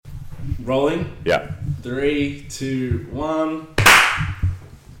Rolling. Yeah. 3, 2, 1.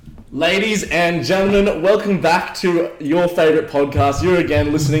 Ladies and gentlemen, welcome back to your favourite podcast. You're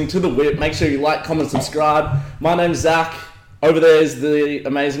again listening to The Whip. Make sure you like, comment, subscribe. My name's Zach. Over there is the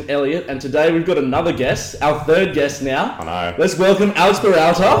amazing Elliot. And today we've got another guest, our third guest now. I know. Let's welcome Alex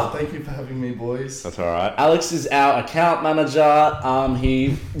Peralta. Oh, thank you for having me, boys. That's alright. Alex is our account manager.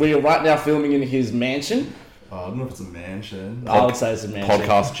 We are right now filming in his mansion. I don't know if it's a mansion. I would say it's a mansion.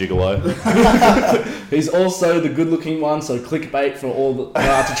 Podcast gigolo. He's also the good-looking one, so clickbait for all the,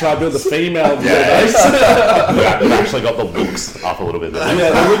 to try to build the female viewer base. We've actually got the looks up a little bit.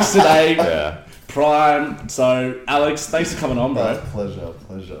 Yeah, the looks today, Yeah. prime. So, Alex, thanks for coming on, bro. Pleasure.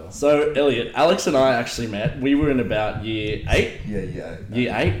 So, Elliot, Alex and I actually met. We were in about year 8. Yeah.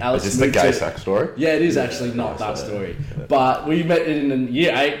 Year 8. Alex Is this the moved gay to- sex story? Yeah, it is actually not that story. But we met in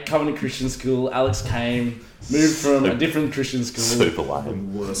year 8, Covenant Christian School. Alex came, moved from a different Christian school. Super The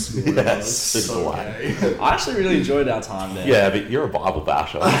lame. worst school Yeah, ever. super So lame. gay. I actually really enjoyed our time there. Yeah, but you're a Bible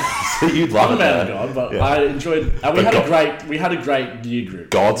basher. So you'd love I'm a it man of there. God, but Yeah. I enjoyed. We But had God- we had a great year group.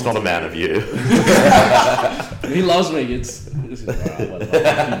 God's not a man of you. He loves me. It's alright,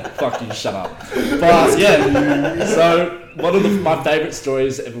 whatever. Fuck you, shut up. But yeah, so one of my favourite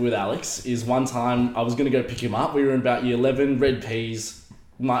stories ever with Alex is one time I was going to go pick him up. We were in about year 11, red peas,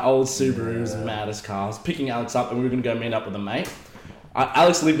 my old Subaru's maddest cars, picking Alex up, and we were going to go meet up with a mate.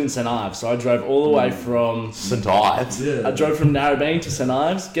 Alex lived in St Ives, so I drove all the way from St. Ives. Yeah. I drove from Narrabeen to St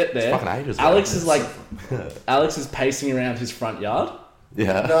Ives. Get there. fucking ages, Alex man. is Alex is pacing around his front yard.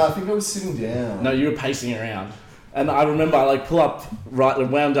 Yeah. No, I think I was sitting down. No, you were pacing around. And I remember I pull up right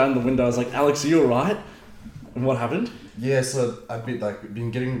and wound down the window. I was like, Alex, are you alright? And what happened? Yeah, so I'd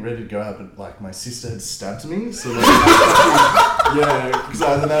been getting ready to go out, but my sister had stabbed me. So yeah, because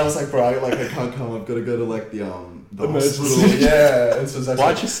then I was like, bro, I can't come. I've got to go to the Emergency. hospital. Yeah, and so it's actually,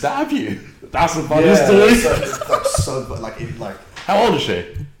 Why'd she stab you? That's the funny yeah, story. so How old is she?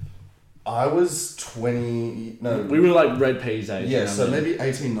 I was 20. No, We were red peas age. yeah, around so then. maybe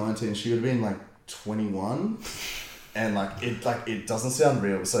 18, 19. She would have been 21. And it doesn't sound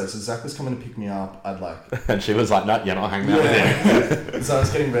real. So Zach was coming to pick me up. And she was like, no, you're not hanging out with him. Yeah. So I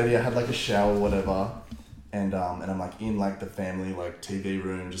was getting ready. I had a shower, or whatever, and I'm in the family TV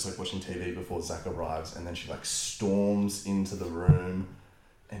room, just watching TV before Zach arrives, and then she storms into the room,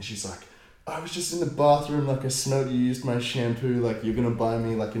 and she's like, I was just in the bathroom, I smelled you used my shampoo, you're gonna buy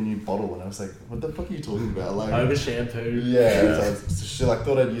me a new bottle, and I was like, what the fuck are you talking about? Over shampoo. Yeah. So she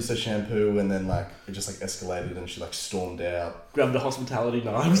thought I'd used her shampoo, and then it just escalated, and she stormed out. Grabbed the hospitality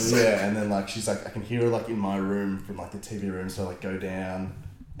knives. Yeah, and then she's I can hear her in my room from the TV room, so I go down,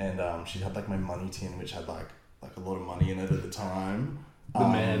 and she had my money tin, which had a lot of money in it at the time. The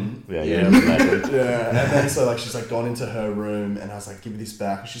man. Yeah. Yeah, and then so she's gone into her room, and I was give me this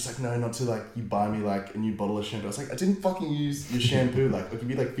back. And she's no, not to you buy me a new bottle of shampoo. I was I didn't fucking use your shampoo. I'll give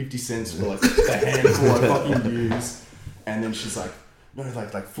you 50 cents for the handful I fucking use. And then she's no,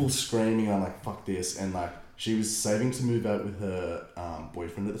 full screaming. I'm fuck this, and she was saving to move out with her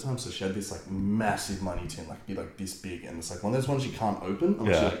boyfriend at the time, so she had this massive money tin, be this big, and it's one of those ones you can't open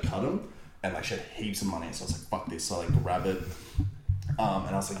unless you cut them, and she had heaps of money. So I was fuck this, so I grab it. And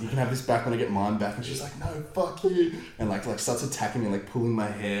I was you can have this back when I get mine back. And she's no, fuck you. And starts attacking me, pulling my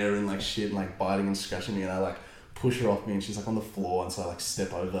hair and shit, and biting and scratching me. And I push her off me, and she's on the floor. And so I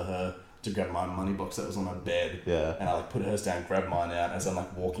step over her to grab my money box that was on her bed. Yeah. And I put hers down, grab mine out. As I'm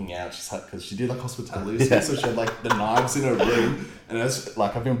walking out, she's because she did hospitality, so she had the knives in her room. And as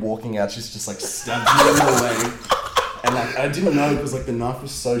I've been walking out, she's just stabbed me in the leg. And I didn't know because the knife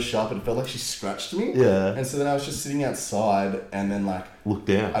was so sharp, it felt like she scratched me. Yeah. And so then I was just sitting outside, and then Look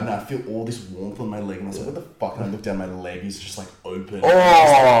down. I feel all this warmth on my leg, and I was what the fuck? And I looked down, my leg is just open. Oh.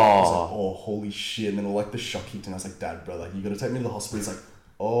 I was oh, holy shit! And then all the shock kicked, and I was Dad, bro, you gotta take me to the hospital. He's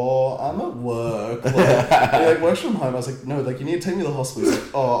oh, I'm at work. He works from home. I was no, you need to take me to the hospital. He's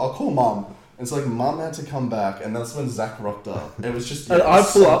oh, I'll call Mum. And so Mum had to come back, and that's when Zach rocked up. It was just. And I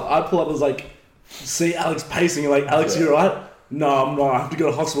pull up. I was see Alex pacing. You're Alex, you alright? No, I'm not. I have to go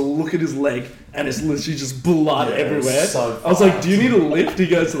to the hospital. Look at his leg, and it's literally just blood everywhere. So I was do you need a lift? He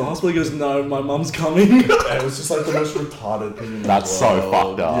goes to the hospital. He goes, no, my mum's coming. It was just the most retarded thing in the That's world. so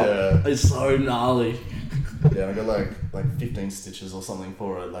fucked up. Yeah. It's so gnarly. Yeah, I got 15 stitches or something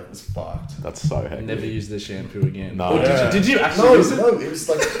for it. It was fucked. That's so hectic. Never use the shampoo again. No. Or did you actually No, use it? no, it was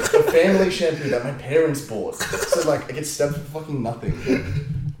a family shampoo that my parents bought. So I get stabbed for fucking nothing.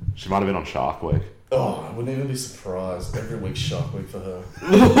 She might have been on Shark Week. Oh, I wouldn't even be surprised. Every week's Shark Week for her.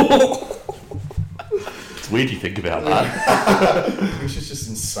 It's weird you think about that. Which is just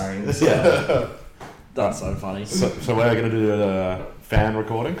insane. Yeah. That's so funny. So we're going to do fan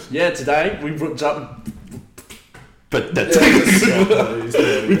recordings. Yeah, today we brought But that's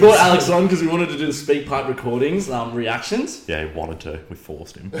we brought Alex on because we wanted to do the Speak Pipe recordings, reactions. yeah, he wanted to. We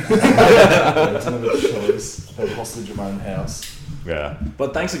forced him. It's never a choice. Held hostage at my own house. Yeah.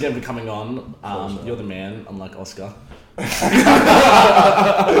 But thanks again for coming on. You're the man, unlike Oscar. Alright,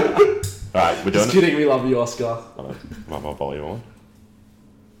 we're doing Just kidding, we love you, Oscar. My volume on.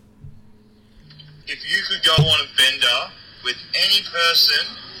 If you could go on a bender with any person,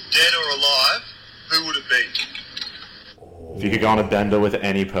 dead or alive, who would it be? If you could go on a bender with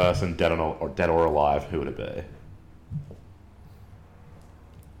any person, dead or alive, who would it be?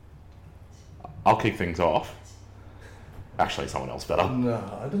 I'll kick things off. Actually, someone else better. No,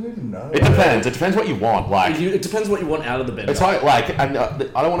 I don't even know. It depends. It depends what you want. Like, It depends what you want out of the bender. it's like, and I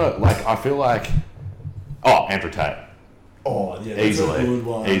don't want to, like, I feel like, Andrew Tate. Oh, yeah, that's Easily. a good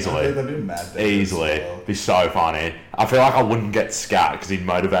one. Easily. I think that'd be mad. Easily. Be so funny. I feel like I wouldn't get scat because he'd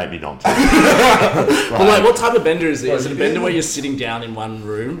motivate me not to. But like, what type of bender is it? Is it a bender yeah. where you're sitting down in one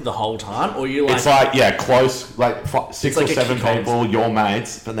room the whole time, or you're like? It's like, yeah, close, like six like or a seven kick-on. people, your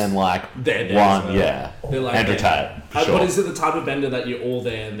mates, but then like They're there one, as well. yeah. They're like, Andrew yeah. Tate, for sure. But is it the type of bender that you're all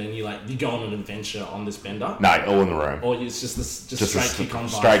there and then you go on an adventure on this bender, No, all in the room. or it's just straight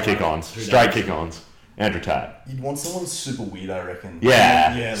kick-ons? Straight kick-ons. Straight kick-ons. Andrew Tate. You'd want someone super weird, I reckon.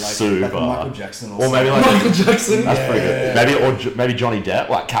 Yeah, Yeah, like super. Like a Michael Jackson Or maybe like Michael Jackson. that's pretty good. Maybe Johnny Depp,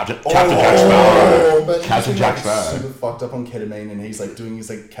 like Captain Jack Sparrow. But Captain Jack Sparrow. Super fucked up on ketamine, and he's like doing his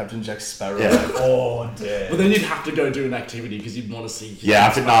like Captain Jack Sparrow. Yeah. Like, oh, damn. But then you'd have to go do an activity because you'd want to see. Yeah, I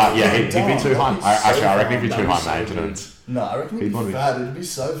think he'd be Dumb. too high. That'd be so I reckon he'd be fun. too That'd be high so maintenance. No, I reckon He'd it'd wanna be be- fat. It'd be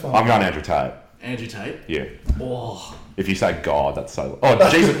so fun. I'm going Andrew Tate. Andrew Tate. Yeah. Oh, If you say God, that's so. Oh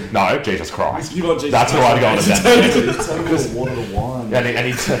Jesus! No, Jesus Christ. you want Jesus? That's who I'd go on a Andrew bender. Tate. It's like a water to wine. And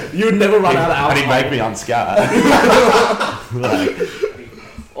he'd You would never run out of and he'd alcohol. make me unscat. Like,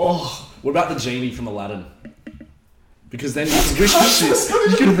 Oh, what about the genie from Aladdin? Because then you can wish for shit.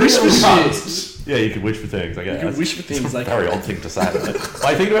 You can wish for shit. yeah, you could wish for things. I guess. You can wish for things like. Very odd thing to say.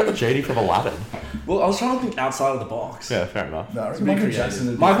 Like, think about the genie from Aladdin. Well, I was trying to think outside of the box. Yeah, fair enough. No, I It's reckon be Michael creative. Jackson.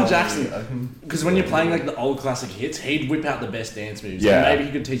 would be Michael funny. Jackson. I can- Because when you're playing like the old classic hits, he'd whip out the best dance moves. Yeah. And maybe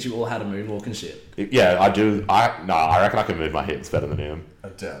he could teach you all how to moonwalk and shit. Yeah, I do. I reckon I can move my hips better than him. I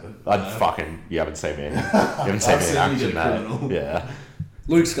doubt it. I'd fucking. You haven't seen me. You haven't seen I've me in seen you action, get mate. criminal. Yeah.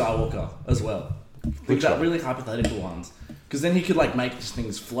 Luke Skywalker as well. Think about Skywalker. really hypothetical ones. Because then he could like make these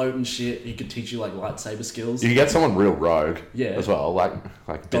things float and shit. He could teach you like lightsaber skills. You can get someone real rogue. Yeah. As well,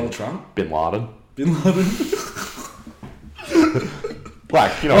 like Donald Trump? Bin Laden. Bin Laden.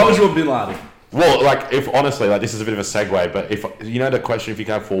 Like, you know. What would you want Bin Laden? Well, like, if honestly, like, this is a bit of a segue, but if you know the question, if you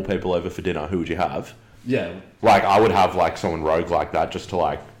could have 4 people over for dinner, who would you have? Yeah. Like, I would have like someone rogue like that, just to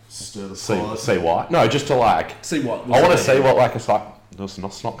like Stir the see pot. what. No, just to like. See what? I want to see what like a psycho. There's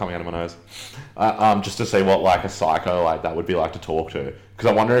snot coming out of my nose. Just to see what like a psycho like that would be like to talk to, because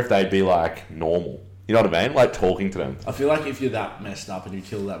I wonder if they'd be like normal. You know what I mean? Like talking to them. I feel like if you're that messed up and you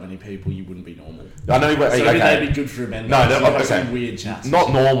kill that many people, you wouldn't be normal. I know, but So maybe okay. they'd be good for a bender. No, no, So you'd have okay. some weird chats.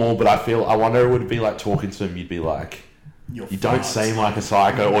 Not normal, but I wonder it would be like talking to them. You'd be like, You're you don't fucked. seem like a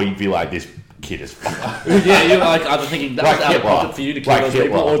psycho, or you'd be like, this kid is fucked. Yeah, you're like either thinking that Like was out of Hitler. pocket for you to kill Like those people,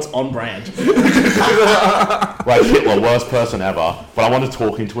 Hitler. or it's on brand. Like Hitler, worst person ever. But I wanted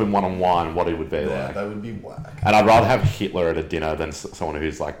talking to him one on one, what he would be Yeah, like. that would be whack. And I'd rather have Hitler at a dinner than someone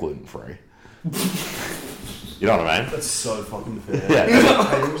who's like gluten free. You know what I mean? That's so fucking fair. Yeah.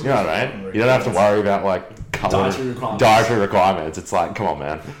 You know what I mean? You don't have to worry about like Dietary requirements. dietary requirements. It's like, come on,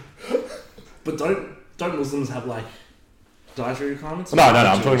 man. But don't Muslims have like dietary requirements? No,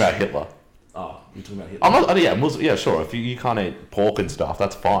 I'm talking about Hitler. Oh, you're talking about Hitler. I'm not. Yeah, yeah, sure. If you can't eat pork and stuff,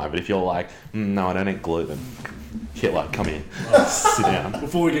 that's fine. But if you're like, no, I don't eat gluten. Hitler, come here, sit down.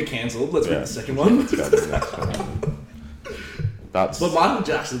 Before we get cancelled, let's Yeah. read the second one. Let's go to the next one. That's But Michael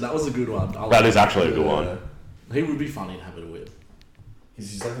Jackson, that was a good one. I that like is actually a good Yeah. one. He would be funny to have it with.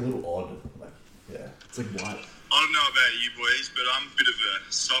 He's like a little odd. Like, yeah. It's like white. I don't know about you boys, but I'm a bit of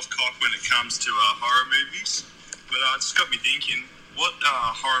a soft cock when it comes to horror movies. But it's got me thinking, what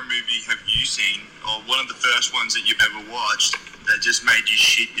horror movie have you seen, or one of the first ones that you've ever watched, that just made you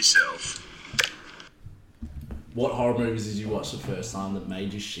shit yourself? What horror movies did you watch the first time that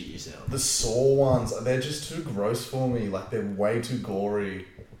made you shit yourself? The Saw ones, they're just too gross for me. Like, they're way too gory.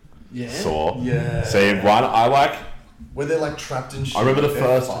 Yeah. Saw. Yeah. See, one I like. Where they're like trapped in shit. I remember the they're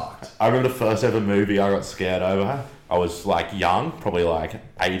first. fucked. I remember the first ever movie I got scared over. I was like young, probably like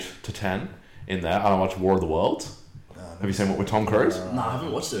 8 to 10 in there, and I watched War of the Worlds. No, Have you seen what with Tom Cruise? No, I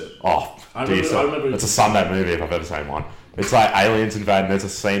haven't watched it. Oh, I dear, remember- it's a Sunday movie if I've ever seen one. It's like aliens invade, and there's a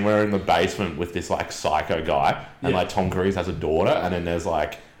scene where we're in the basement with this like psycho guy, and Yeah. like Tom Cruise has a daughter, and then there's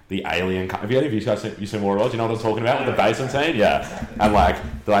like the alien. Have any of you guys seen what it was? You know what I'm talking about with the basement scene? Yeah, and like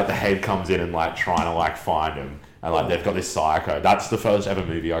the head comes in and like trying to like find him, and like they've got this psycho. That's the first ever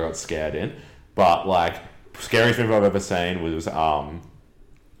movie I got scared in. But like scariest movie I've ever seen was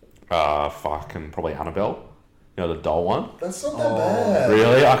fucking probably Annabelle. You know, the doll one. That's not that bad.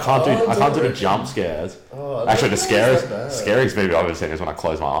 Really? I can't do the reckon. jump scares. Oh, I Actually, the don't think it's that bad. scariest movie I've ever seen is when I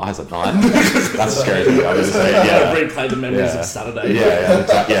close my eyes at night. That's the scariest movie I've ever seen. Yeah, Replay the memories Yeah. of Saturday.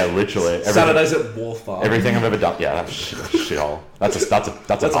 yeah, literally. Saturdays at Wharf Farm. Everything I've ever done. Yeah, that's shithole. That's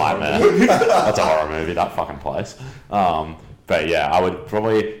a nightmare. That's a horror movie. That fucking place. But yeah, I would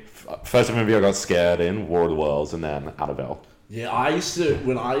probably first movie I got scared in War of the Worlds, and then Annabelle. Yeah,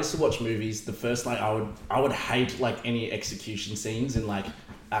 when I used to watch movies, the first night I would hate like any execution scenes in like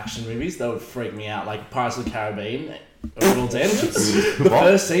action movies. That would freak me out. Like Pirates of the Caribbean, World's End. The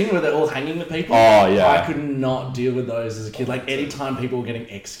first scene where they're all hanging the people. Oh, yeah. I could not deal with those as a kid. Like anytime people were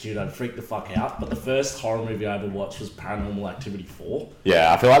getting executed, I'd freak the fuck out. But the first horror movie I ever watched was Paranormal Activity 4.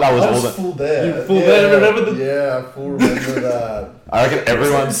 Yeah, I feel like that was I all was the. full there. You full there, remember Yeah, I full remember that. I reckon It's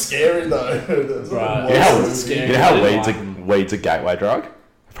everyone's. scary though. That's Right. like You know the how, worst scary. movie. you know how I didn't weed's like weed's a gateway drug?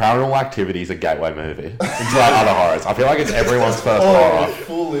 Paranormal Activity is a gateway movie into like other horrors. I feel like it's everyone's first Oh, horror. it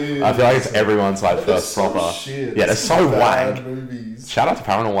full is. I feel like it's everyone's like But they're first so proper. shit. Yeah, they're so bad wank. movies. Shout out to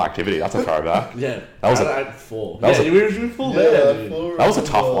Paranormal Activity. That's a throwback. Yeah, That was a- Paranormal 4. that was Yeah, a- you were full there, dude. full That was a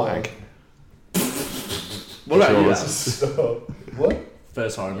tough remember. wank. What about you? Sure. Alex? So, what?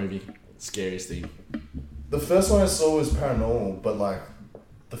 First horror movie, scariest thing. The first one I saw was Paranormal, but like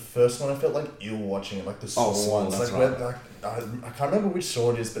the first one I felt like ill watching it, like the Saw Saw, ones. that's Like right. where like I can't remember which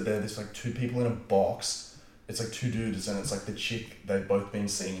Saw it is, but there's like two people in a box. It's like two dudes, and it's like the chick they've both been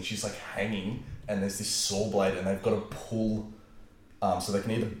seeing, and she's like hanging, and there's this saw blade, and they've got to pull, so they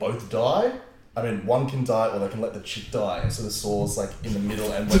can either both die. I mean, one can die, or they can let the chick die, and so the saw's like in the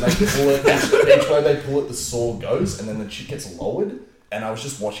middle, and when they pull it, each way they pull it, the saw goes, and then the chick gets lowered. And I was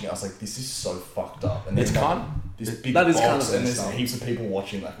just watching it, I was like, this is so fucked up. And It's there's like, kind- this big that is box, kind of and there's messed up. heaps of people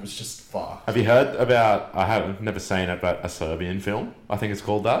watching, like, it was just fucked. Have you heard about? I have never seen it, but a Serbian film. I think it's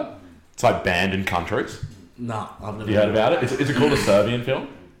called that. It's like banned in countries. Nah, I've never Have you heard about it? Is it called a Serbian film?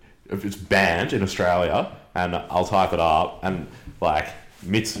 It's banned in Australia, and I'll type it up. And like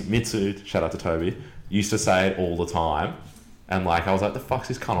Mitsu, shout out to Toby, used to say it all the time. And like I was like, the fuck's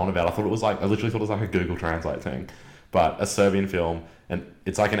this cunt on about? I literally thought it was like a Google Translate thing. But a Serbian film, and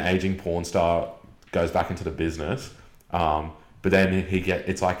it's like an aging porn star goes back into the business, but then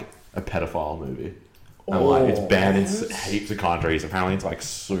it's like a pedophile movie. And like it's banned in heaps of countries. Apparently it's like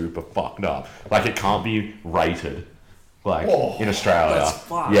super fucked up. Like it can't be rated. Like in Australia. That's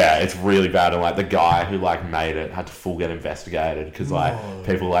fucked. Yeah, it's really bad. And like the guy who like made it had to full get investigated because like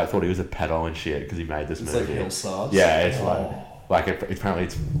people like thought he was a pedo and shit because he made this It's movie. like Hellstars. Yeah, it's apparently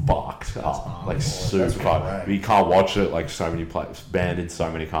it's fucked up, like super that's fucked. great. You can't watch it like so many places, banned in so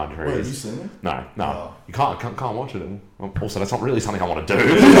many countries. Wait, have you seen it? No, Oh. you can't watch it. Also, that's not really something I want to do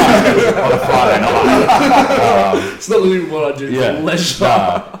on a Friday night. It's not really what I do Yeah, for leisure.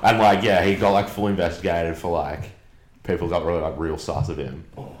 nah. And like he got like full investigated for like people got really like real sus of him.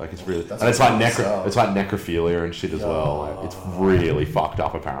 Like it's really That's and it's like fucking sad. it's like necrophilia and shit as well. Like it's really fucked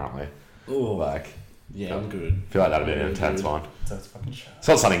up apparently. Ooh. Like Yeah, I'm good. I feel like that'd be an Yeah, intense dude. one. That's fucking shit. It's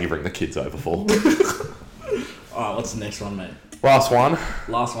not something you bring the kids over for. Alright, what's the next one, mate? Last one.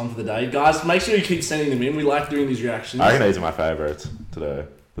 Last one for the day. Guys, make sure you keep sending them in. We like doing these reactions. I reckon these are my favourites today.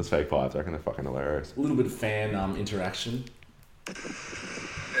 The fake vibes, I reckon they're fucking hilarious. A little bit of fan interaction.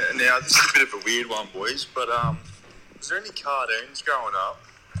 Now, this is a bit of a weird one, boys, but was there any cartoons growing up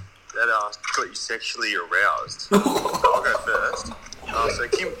that got you sexually aroused? So I'll go first. So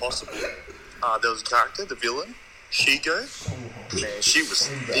Kim Possible, there was a character, the villain, Shigo. Man, she was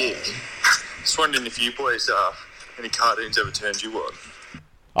thick. Just wondering if you boys, any cartoons ever turned you on?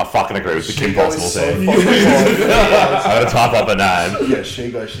 I fucking agree with the Kim She goes Possible so thing. fucking hard. I'm gonna type up a name. Yeah,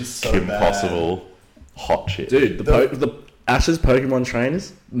 she goes, she's so Kim bad. Possible, hot shit. Dude, the Ash's Pokemon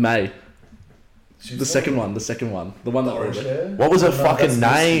trainers? May. She's The second one. The one that orange orange. hair. What was her fucking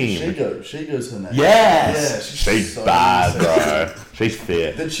name? She goes her name. Yes! Yeah, she's so bad, sexy. bro. She's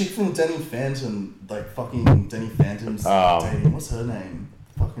fit. The chick from Danny Phantom, like fucking Danny Phantom's dating. What's her name?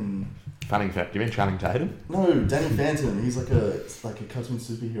 Fucking Do you mean Channing Tatum? no, Danny Phantom. He's like a cartoon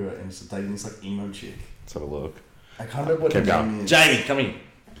superhero, and he's dating this like emo chick. Let's have a look. I can't remember what Keep her going. name is. Jamie, come here.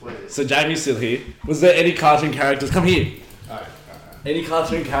 Please. So Jamie's still here. Was there any cartoon characters? Come here. Any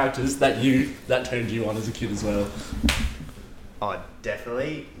cartoon characters that turned you on as a kid as well? Oh,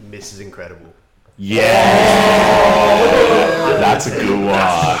 definitely Mrs. Incredible. Yeah, that's a good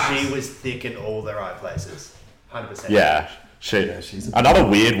one. She was thick in all the right places. 100%. Yeah, she's another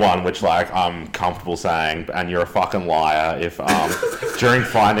weird one, which like I'm comfortable saying, and you're a fucking liar if during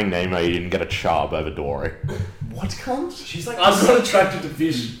Finding Nemo you didn't get a chub over Dory. What cunt? She's like, I'm not attracted to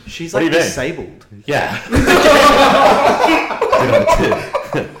fish. she's What like do you mean? disabled. Yeah.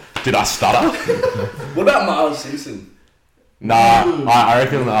 Did I stutter? What about Marge Simpson? Nah, I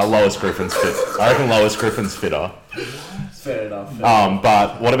reckon Lois Griffin's fit. I reckon Lois Griffin's fitter. Fair enough.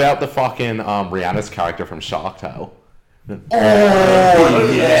 But what about the fucking Rihanna's character from Shark Tale?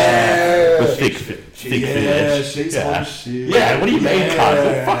 Oh yeah. The thick fish. She's hot as shit. Yeah, what do you mean, cunt?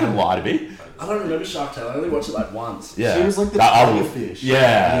 Don't fucking lie to me. I don't remember Shark Tale. I only watched it like once. Yeah. She was like the That- tigerfish. Yeah.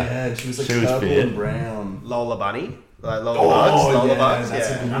 Yeah, and she was like She was purple fit. and brown. Lola Bunny. Like Lola Oh, Bugs. Lola yeah, Bugs. that's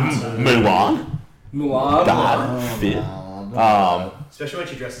a Yeah. good one too. Mulan. Mulan. That fit. Especially when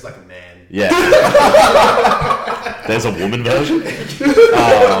she dresses like a man. Yeah. There's a woman version.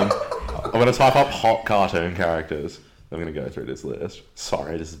 I'm gonna type up hot cartoon characters. I'm gonna go through this list.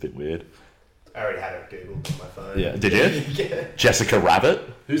 Sorry, this is a bit weird. I already had it Googled on my phone. Yeah, did you? Yeah. Jessica Rabbit,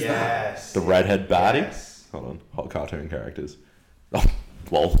 Who's that? Yes. the redhead baddie. Yes. Hold on, hot cartoon characters. Oh,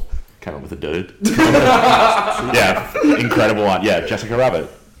 lol. Came up with a dude. Yeah, incredible one. Yeah, Jessica Rabbit.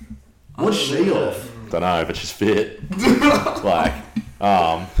 What's she off? Don't know, but she's fit. Like,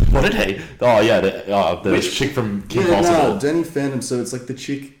 what did he? Oh yeah, the chick from Kim Possible. Danny Phantom. So it's like the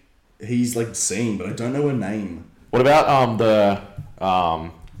chick he's like seen, but I don't know her name. What about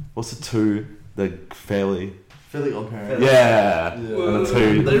what's the two? The fairly. Fairly Odd Parents. Yeah. And the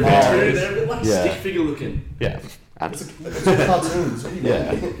two. They're a bit too. They're a bit like Yeah. stick figure looking. Yeah. And, It's cartoons. What do you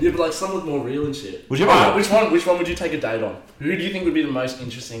yeah. mean? Yeah, but like some look more real and shit. Would you Alright, ever- which one would you take a date on? Who do you think would be the most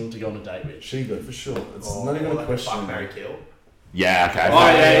interesting to go on a date with? Shiva, for sure. It's Oh, not even a like question. Fuck, marry, kill. Yeah. Okay. Oh,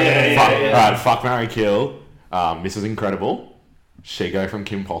 yeah. Fuck, Alright. Fuck, marry, kill. Mrs. Incredible. Shigo from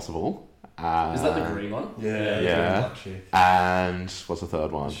Kim Possible. Is that the green one? Yeah. Black chick. And what's the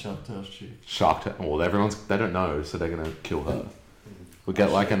third one? Shark Tales chick. Shark Tale. Well, they don't know, so they're gonna kill her. We'll get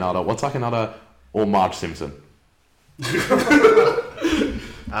like another. What's like another? Or Marge Simpson.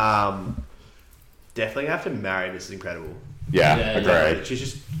 Definitely have to marry Mrs. Incredible. Yeah, Yeah, agreed. She's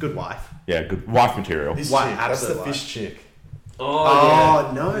just good wife. Yeah, good wife material. This What? chick. That's the Absolute fish chick.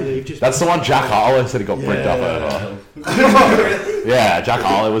 Oh, no, you've just. That's the one Jack Harlow said he got bricked up over. Yeah, Jack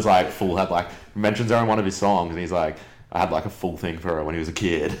Harlow was like had like mentions her in one of his songs, and he's like, I had like a full thing for her when he was a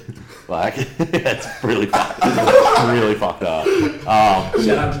kid. Like, it's really fucked. Really fucked up.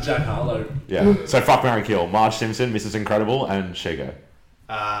 Shout out to Jack Harlow. Yeah. So fuck, marry, kill. Marge Simpson, Mrs. Incredible, and Shigo.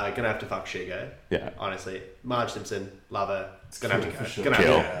 Gonna have to fuck Shigo. Yeah. Honestly, Marge Simpson, love her. It's gonna have to Cool, go. for sure. Gonna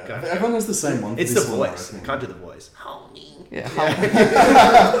Kill. have to go. Gonna have to Everyone has the same one. go. It's for the this one, I voice. reckon. Can't do the voice. Yeah.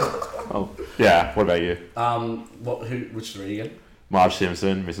 Oh, yeah. What about you? Which three again? Marge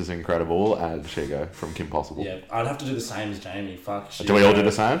Simpson, Mrs. Incredible, and Shigo from Kim Possible. Yeah, I'd have to do the same as Jamie. Fuck. Do we all do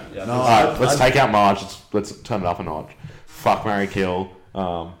the same? Yeah. No. Alright, let's take out Marge. Let's turn it up a notch. Fuck, marry, kill.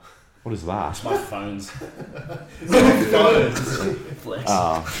 What is that? My phones. Flex.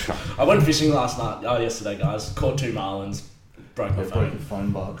 Oh, I went fishing last night. Oh, yesterday, guys. Caught 2 marlins. Broke my They broke your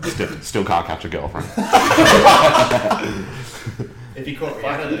phone. phone bar. still can't catch a girlfriend. If you caught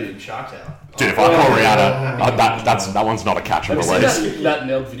Rihanna, then Shark Tale. Dude, if I call Rihanna, that one's not a catch and Have you seen release. that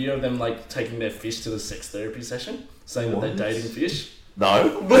Neld video of them like taking their fish to the sex therapy session, saying that they're dating fish?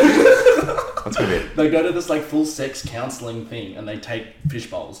 No. That's gonna be it. They go to this like full sex counseling thing, and they take fish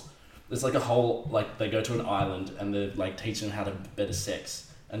bowls. There's like a whole like they go to an island, and they're like teaching them how to better sex.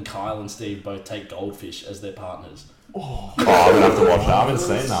 And Kyle and Steve both take goldfish as their partners. Oh, I'm gonna have to watch that. I haven't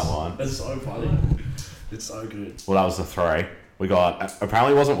seen that one. It's so funny. It's so good. Well, that was the 3. We got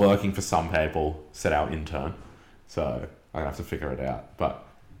apparently it wasn't working for some people. Said our intern, so I'm gonna have to figure it out. But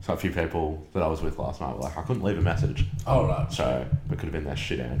so a few people that I was with last night were like, I couldn't leave a message, Oh right. so it could have been their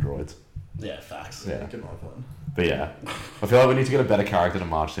shit androids. Yeah, facts. Yeah, Get my phone. but yeah, I feel like we need to get a better character than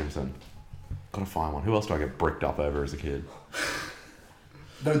Marge Simpson. Gotta find one. Who else do I get bricked up over as a kid?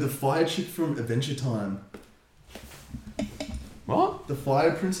 No, the fire chick from Adventure Time. What? The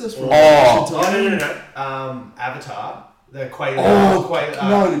fire princess from Oh. Adventure Oh, Time. no. Avatar. The Quaid. Oh, Quaid.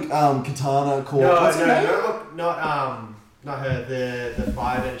 no, Katana, Core. No, What's her name? not her. The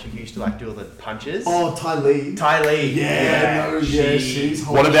fire chick who used to like do all the punches. Oh, Ty Lee. Ty Lee. Yeah, she's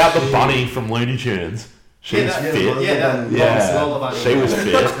hot What as about the shit. bunny from Looney Tunes? She was fit. Yeah, Lola Bunny. She was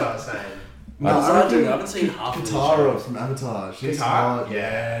fit. That's what I was saying. No, I I haven't reckon seen half of the Katara show. from Avatar. She's Katara? hot.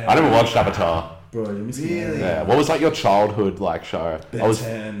 Yeah. I never watched Avatar. Bro, you're missing Really? Yeah. What was like your childhood like show? Ben I was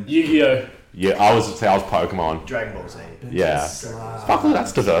 10. Yu-Gi-Oh. I was Pokemon. Dragon Ball Z. Yeah. Fuck,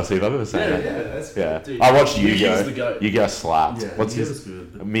 that's diversity if I've ever seen it. That's Yeah. Dude, I watched Yu-Gi-Oh's the Yu-Gi-Oh. goat. Yu-Gi-Oh slapped. Yeah, What's Yu-Gi-Oh his? was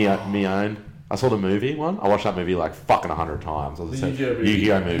good. Mione. I saw the movie one. I watched that movie like fucking 100 times. I was The like, Yu-Gi-Oh movie.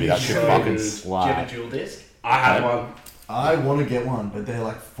 Yu-Gi-Oh movie. That shit So fucking good. Do you have a slapped. dual disc? I had Yeah. one. I want to get one, but they're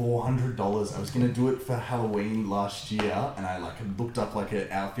like $400. I was gonna do it for Halloween last year, and I like had looked up like an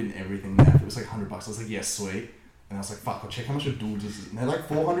outfit and everything. There, it was like $100. I was like, yeah, sweet. And I was like, fuck, I'll check how much a dual disc is. And they're like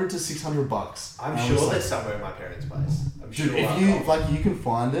 $400 to $600. I'm And I sure was like, there's somewhere in my parents' place. I'm dude, sure. if you can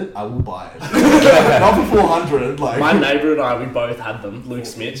find it, I will buy it. Not for $400. Like My neighbour and I, we both had them. Luke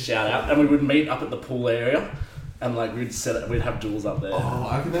Smith, shout out, and we would meet up at the pool area, and like we'd have duels up there. Oh,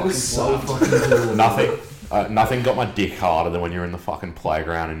 I think that Fucking was so slapped. fucking cool. Nothing got my dick harder than when you're in the fucking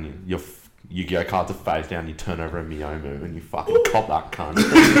playground and your Yu-Gi-Oh cards are face down. You turn over a Miyomu and you fucking cop that cunt.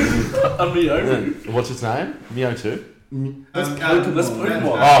 A Miyomu. What's his name? Mewtwo. That's That's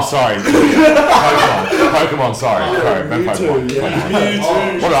Pokemon. Oh, sorry. Pokemon. Sorry. Sorry. Meant Pokemon. Mewtwo, yeah.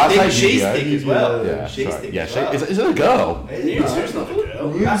 Pokemon. What did I say? She's Yu-Gi-Oh? thick as well. Yeah. She's Sorry. thick Yeah. as well. Is it a girl? Mewtwo's not a girl.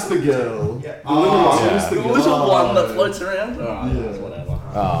 Mew's the girl. Yeah. The little one yeah. is the The girl. little one that floats around. Alright, Yeah. whatever.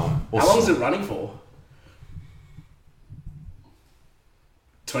 Well, How long is it running for?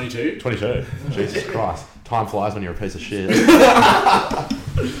 22? 22. Jesus Christ. Time flies when you're a piece of shit. We'll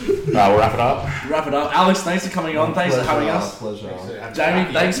wrap it up. Wrap it up. Alex, thanks for coming on. Thanks for having us. Pleasure.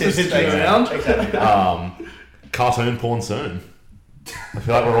 Jamie, thanks for sticking around. Cartoon porn soon. I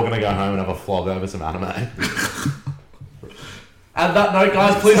feel like we're all going to go home and have a flog over some anime. And that note,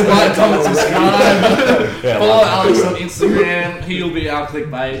 guys, please like, comment, subscribe. Yeah, Follow like- Alex on Instagram. He'll be our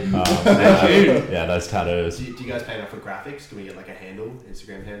clickbait. Thank you. Yeah, those tattoos. Do you guys pay enough for graphics? Can we get like a handle,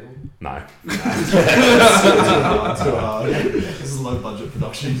 Instagram handle? No. This is low budget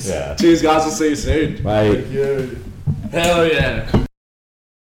productions. Yeah. Cheers, guys. We'll see you soon. Bye. Thank you. Hell yeah.